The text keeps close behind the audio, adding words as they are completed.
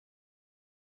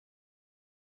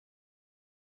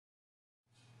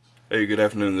Hey, good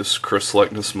afternoon. This is Chris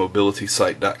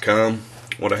LikenessMobilitySite.com.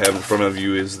 What I have in front of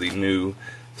you is the new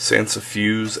Sansa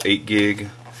Fuze 8 gig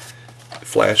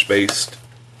flash-based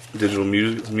digital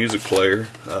music player.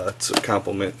 It's a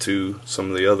complement to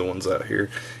some of the other ones out here.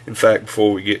 In fact,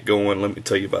 before we get going, let me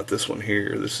tell you about this one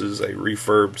here. This is a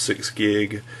refurbed 6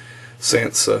 gig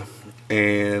Sansa,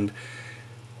 and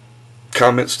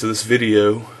comments to this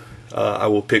video, I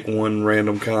will pick one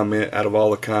random comment out of all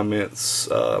the comments.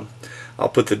 I'll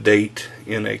put the date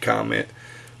in a comment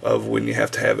of when you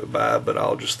have to have it by, but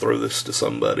I'll just throw this to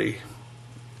somebody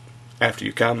after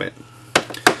you comment.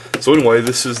 So anyway,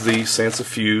 this is the Sansa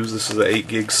Fuze. This is the 8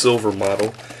 gig silver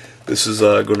model. This is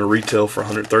going to retail for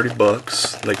 130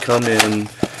 bucks. They come in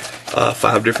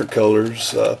 5 different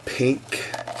colors: pink,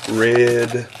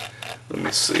 red. Let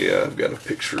me see. I've got a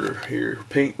picture here: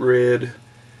 pink, red,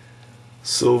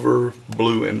 silver,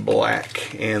 blue, and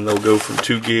black. And they'll go from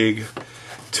 2 gig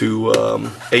to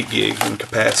 8 gig in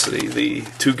capacity. The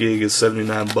 2 gig is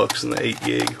 79 bucks, and the 8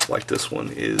 gig, like this one,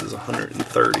 is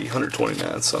 130,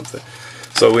 129 something.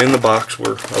 So in the box,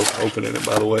 we're opening it,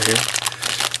 by the way, here.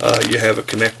 You have a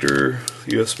connector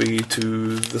USB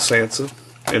to the Sansa.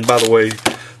 And by the way,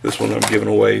 this one I'm giving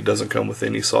away doesn't come with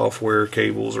any software,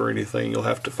 cables, or anything. You'll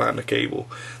have to find a cable.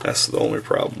 That's the only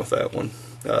problem with that one.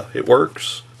 It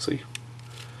works. See?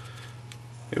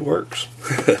 It works.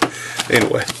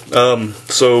 Anyway,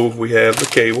 so we have the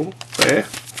cable.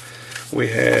 We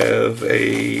have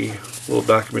a little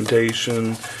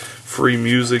documentation, free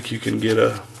music. You can get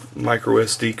a micro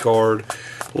SD card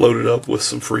loaded up with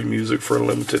some free music for a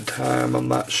limited time. I'm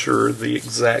not sure the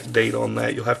exact date on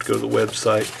that. You'll have to go to the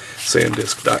website,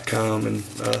 sandisk.com, and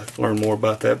learn more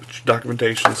about that. But your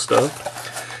documentation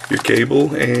stuff, your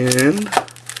cable, and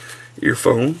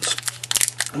earphones.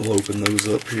 We'll open those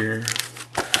up here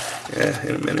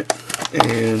in a minute.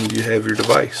 And you have your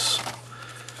device.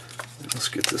 Let's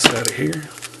get this out of here.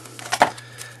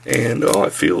 And oh,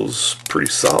 it feels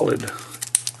pretty solid.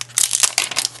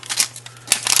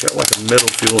 It's got like a metal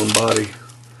feeling body.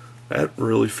 That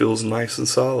really feels nice and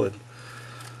solid.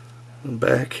 And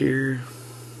back here,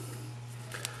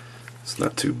 it's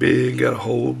not too big. Got a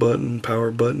hold button,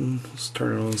 power button. Let's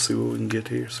turn it on and see what we can get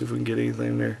here. See if we can get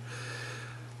anything there.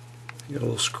 Got a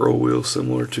little scroll wheel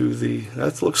similar to the.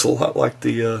 That looks a lot like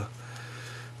the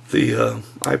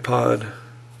iPod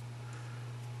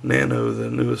Nano, the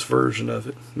newest version of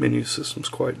it. Menu system's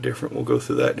quite different. We'll go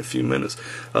through that in a few minutes.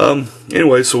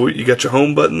 Anyway, so you got your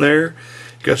home button there.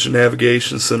 You got your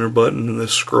navigation center button, and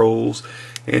this scrolls.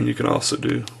 And you can also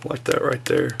do like that right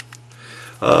there.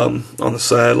 On the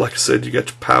side, like I said, you got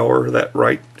your power. That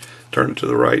right, turn it to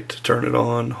the right to turn it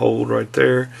on. Hold right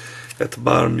there. At the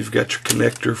bottom, you've got your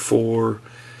connector for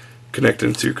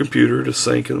connecting to your computer to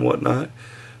sync and whatnot.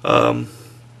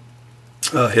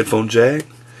 Headphone jack,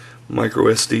 micro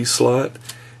SD slot,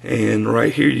 and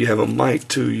right here you have a mic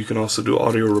too. You can also do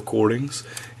audio recordings,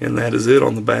 and that is it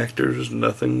on the back. There's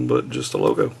nothing but just a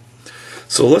logo.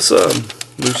 So let's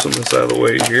move some of this out of the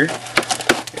way here,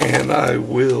 and I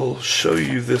will show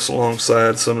you this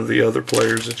alongside some of the other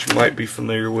players that you might be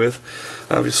familiar with.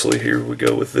 Obviously, here we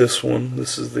go with this one.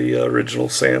 This is the original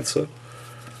Sansa.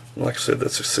 Like I said,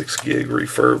 that's a 6 gig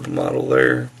refurbed model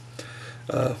there.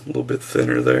 A little bit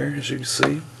thinner there, as you can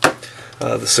see.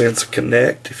 The Sansa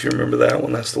Connect, if you remember that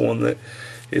one, that's the one that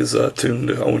is tuned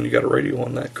to, oh, and you got a radio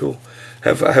on that. Cool.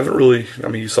 I haven't really, I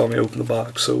mean, you saw me open the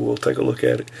box, so we'll take a look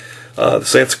at it. The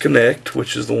Sansa Connect,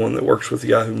 which is the one that works with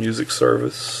Yahoo Music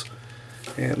Service,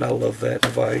 and I love that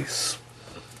device.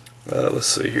 Let's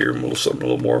see here, something a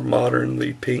little more modern.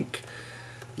 The pink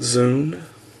Zune,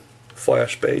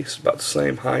 flash base, about the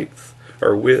same height,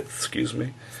 or width, excuse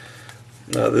me.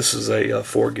 This is a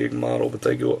 4 gig model, but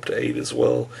they go up to 8 as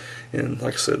well. And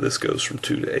like I said, this goes from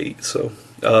 2 to 8. So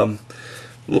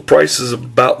the price is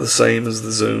about the same as the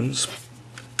Zunes,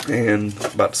 and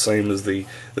about the same as the.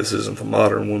 This isn't the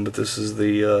modern one, but this is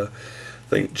the I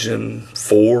think Gen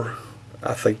 4.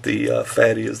 I think the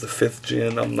Fatty is the 5th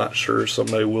gen. I'm not sure.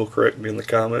 Somebody will correct me in the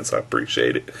comments. I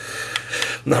appreciate it.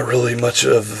 Not really much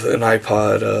of an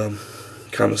iPod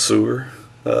connoisseur.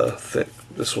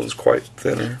 This one's quite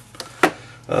thinner.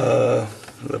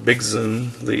 The big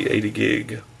Zune, the 80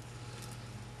 gig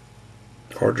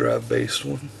hard drive based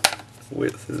one.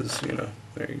 Width is, you know,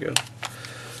 there you go.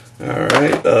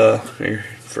 Alright, here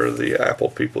for the Apple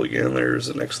people again,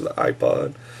 there's next to the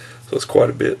iPod. So it's quite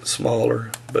a bit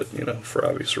smaller, but you know, for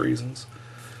obvious reasons.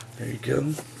 There you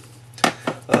go.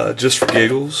 Just for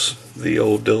giggles, the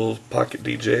old Dell Pocket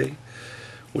DJ,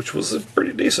 which was a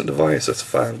pretty decent device. That's a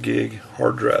 5 gig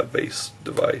hard drive based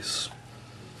device.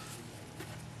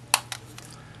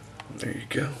 There you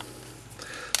go.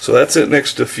 So that's it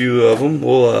next to a few of them.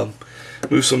 We'll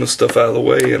move some of the stuff out of the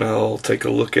way, and I'll take a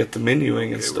look at the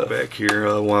menuing and stuff. Back here,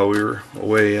 while we were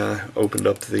away, I opened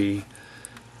up the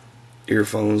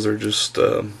earphones. They're just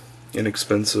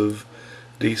inexpensive,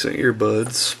 decent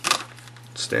earbuds.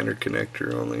 Standard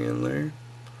connector on the end there.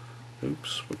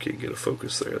 Oops, we can't get a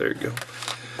focus there. There you go.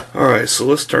 Alright, so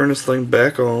let's turn this thing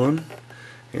back on,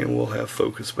 and we'll have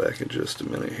focus back in just a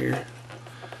minute here,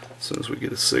 as soon as we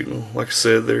get a signal. Like I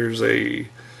said, there's a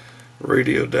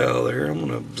radio dial there. I'm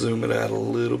going to zoom it out a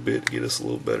little bit to get us a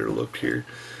little better look here.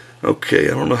 Okay,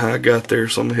 I don't know how I got there,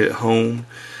 so I'm going to hit home.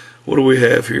 What do we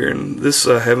have here? And this,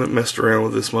 I haven't messed around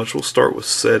with this much. We'll start with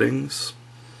settings.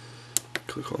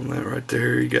 Click on that right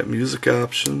there. You got music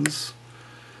options.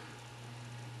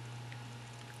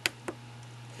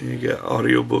 You got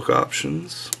audiobook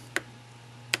options.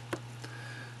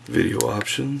 Video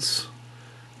options.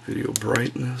 Video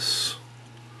brightness.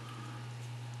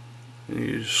 And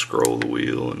you just scroll the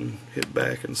wheel and hit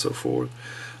back and so forth.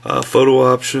 Photo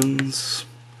options.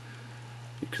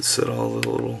 You can set all the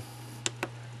little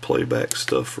playback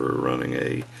stuff for running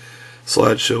a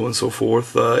slideshow and so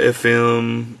forth.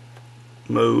 FM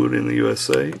mode in the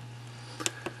USA.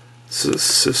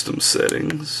 System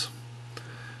settings.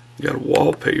 You got a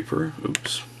wallpaper.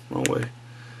 Oops, wrong way.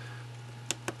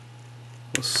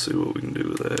 Let's see what we can do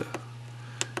with that.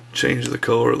 Change the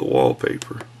color of the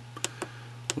wallpaper.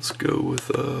 Let's go with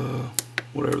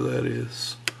whatever that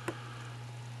is.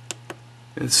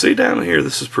 And see down here,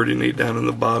 this is pretty neat. Down in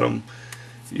the bottom,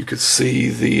 you can see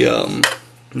the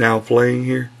now playing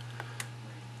here.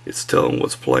 It's telling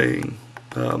what's playing.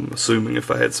 Assuming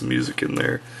if I had some music in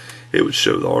there, it would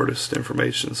show the artist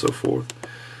information and so forth.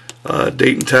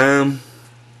 Date and time.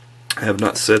 I have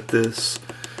not set this,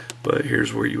 but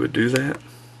here's where you would do that.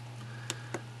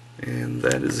 And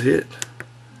that is it.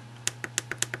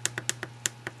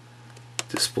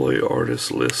 Display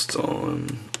artist lists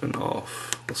on and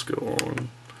off. Let's go on.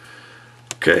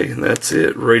 Okay, and that's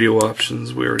it. Radio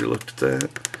options, we already looked at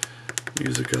that.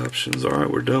 Music options,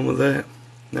 alright, we're done with that.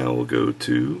 Now we'll go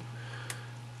to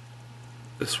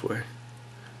this way.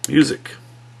 Music.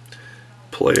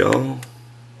 Play all.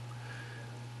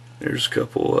 There's a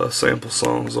couple sample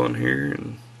songs on here,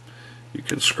 and you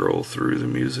can scroll through the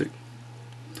music.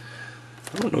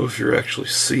 I don't know if you're actually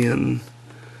seeing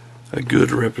a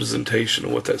good representation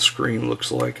of what that screen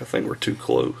looks like. I think we're too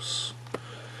close.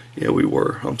 Yeah, we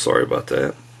were. I'm sorry about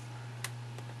that.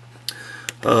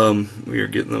 We are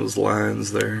getting those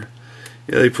lines there.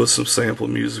 Yeah, they put some sample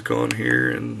music on here,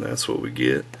 and that's what we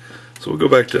get. So we'll go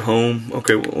back to home.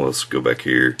 Okay, well, let's go back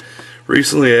here.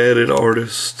 Recently added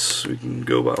artists. We can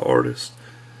go by artist.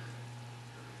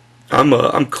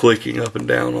 I'm clicking up and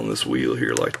down on this wheel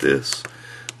here like this,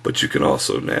 but you can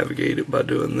also navigate it by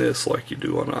doing this like you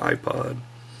do on an iPod.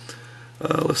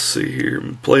 Let's see here.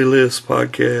 Playlists,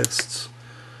 podcasts,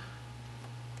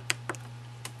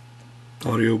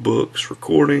 audiobooks,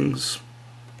 recordings,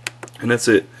 and that's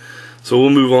it. So we'll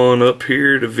move on up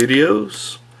here to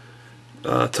videos.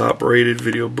 Top rated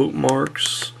video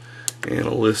bookmarks, and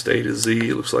a list A to Z.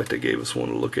 It looks like they gave us one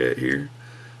to look at here.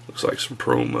 Looks like some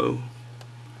promo.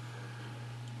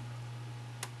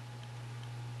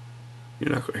 You're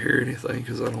not going to hear anything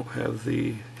because I don't have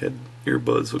the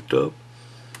earbuds hooked up.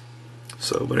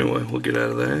 So, but anyway, we'll get out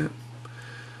of that.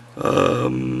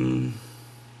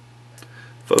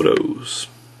 Photos.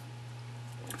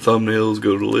 Thumbnails,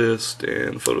 go to list,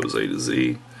 and photos A to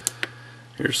Z.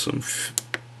 Here's some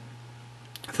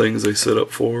things they set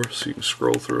up for us, so you can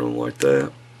scroll through them like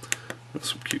that. There's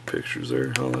some cute pictures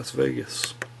there. Oh, that's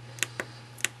Vegas.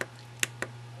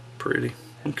 Pretty.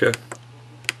 Okay.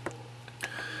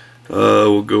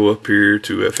 We'll go up here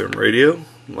to FM radio,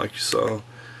 like you saw.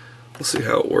 Let's see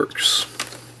how it works.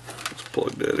 Let's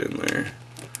plug that in there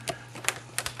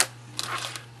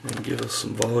and give us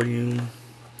some volume.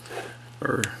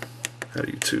 Or how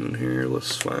do you tune here?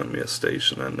 Let's find me a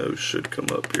station I know should come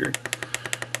up here.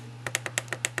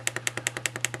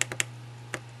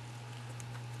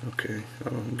 Okay,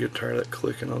 I'm getting tired of that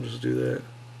clicking. I'll just do that.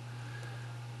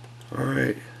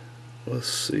 Alright, let's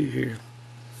see here.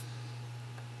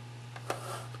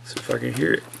 See if I can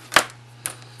hear it.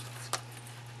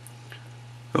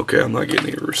 Okay, I'm not getting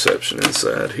any reception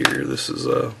inside here. This is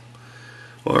or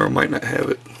I might not have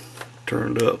it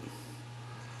turned up.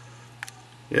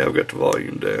 Yeah, I've got the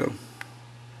volume down.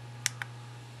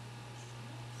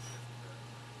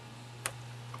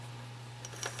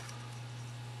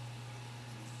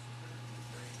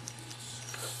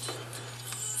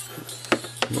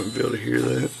 I might be able to hear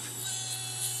that.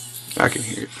 I can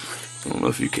hear it. I don't know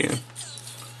if you can.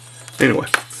 Anyway,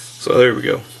 so there we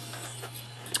go.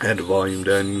 Add the volume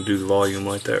down. You can do the volume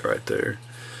like that right there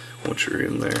once you're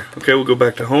in there. Okay, we'll go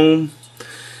back to home,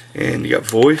 and you got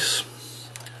voice,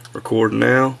 record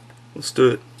now. Let's do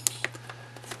it.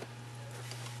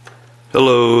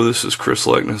 Hello, this is Chris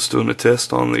Leckness doing a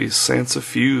test on the Sansa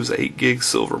Fuze 8 gig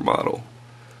silver model.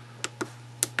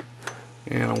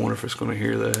 And I wonder if it's going to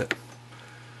hear that.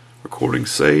 Recording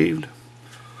saved.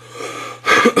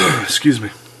 Excuse me.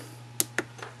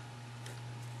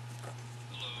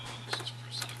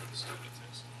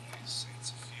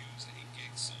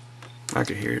 I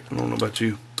can hear it. I don't know about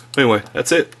you. Anyway,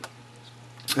 that's it.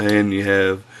 And you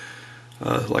have,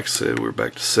 like I said, we're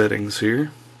back to settings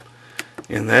here.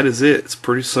 And that is it. It's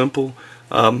pretty simple.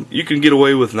 You can get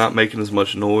away with not making as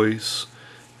much noise,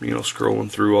 you know, scrolling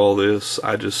through all this.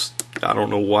 I don't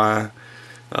know why.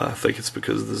 I think it's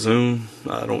because of the zoom.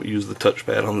 I don't use the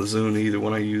touchpad on the zoom either.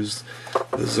 When I use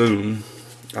the zoom,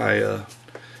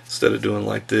 instead of doing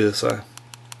like this, I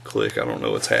click. I don't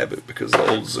know, it's habit because the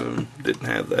old zoom didn't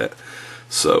have that.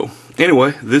 So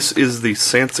anyway, this is the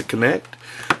Sansa Connect.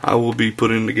 I will be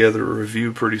putting together a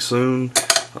review pretty soon.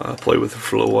 Play with it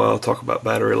for a little while, talk about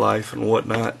battery life and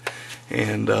whatnot,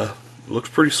 and looks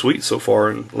pretty sweet so far.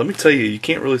 And let me tell you, you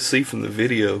can't really see from the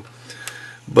video,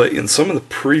 but in some of the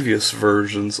previous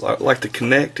versions, like the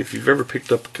Connect, if you've ever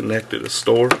picked up a Connect at a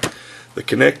store, the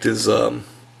Connect is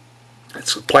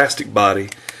it's a plastic body,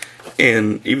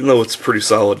 and even though it's a pretty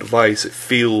solid device, it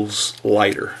feels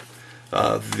lighter.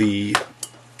 The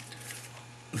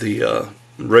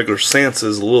regular Sansa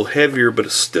is a little heavier, but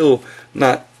it's still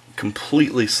not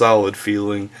completely solid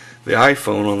feeling. The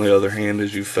iPhone, on the other hand,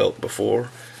 as you felt before,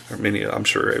 or I'm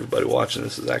sure everybody watching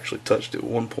this has actually touched it at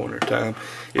one point or time.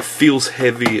 It feels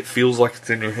heavy. It feels like it's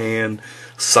in your hand,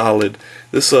 solid.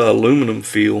 This aluminum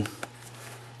feel.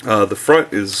 The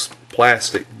front is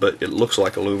plastic, but it looks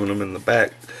like aluminum, and the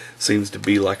back seems to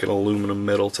be like an aluminum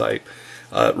metal type.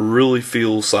 It really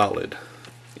feels solid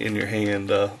in your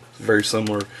hand. Very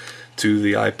similar to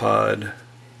the iPod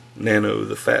Nano,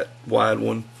 the fat wide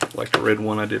one, like the red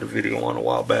one I did a video on a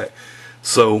while back.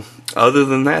 So other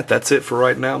than that, that's it for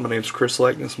right now. My name's Chris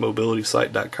Leckness,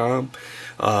 mobilitysite.com.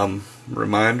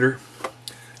 Reminder,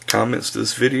 comments to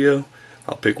this video,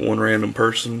 I'll pick one random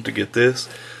person to get this.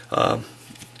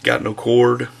 Got no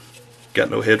cord,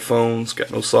 got no headphones, got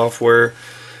no software,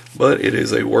 but it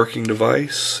is a working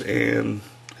device, and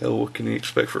hell, what can you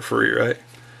expect for free, right?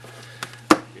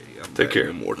 Take care.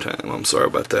 One more time. I'm sorry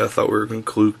about that. I thought we were going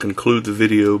to conclude the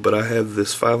video, but I have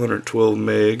this 512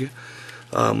 meg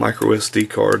micro SD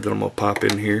card that I'm going to pop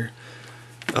in here.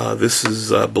 This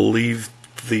is, I believe,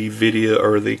 the video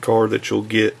or the card that you'll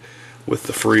get with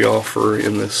the free offer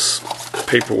in this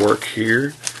paperwork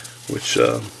here, which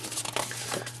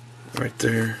right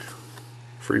there,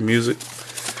 free music.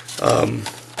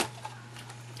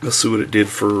 Let's see what it did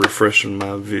for refreshing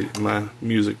my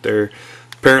music there.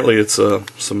 Apparently it's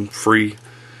some free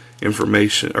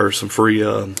information, or some free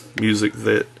music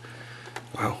that,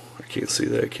 wow, I can't see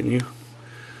that, can you?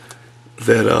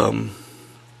 That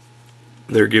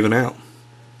they're giving out.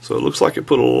 So it looks like it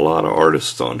put a lot of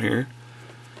artists on here,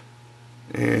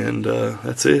 and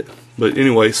that's it. But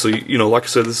anyway, so you know, like I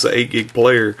said, this is an 8 gig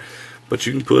player, but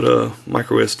you can put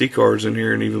micro SD cards in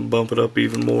here and even bump it up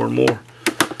even more and more.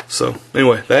 So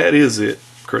anyway, that is it.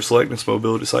 Chris Leckness,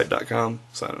 mobilitysite.com,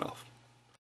 signing off.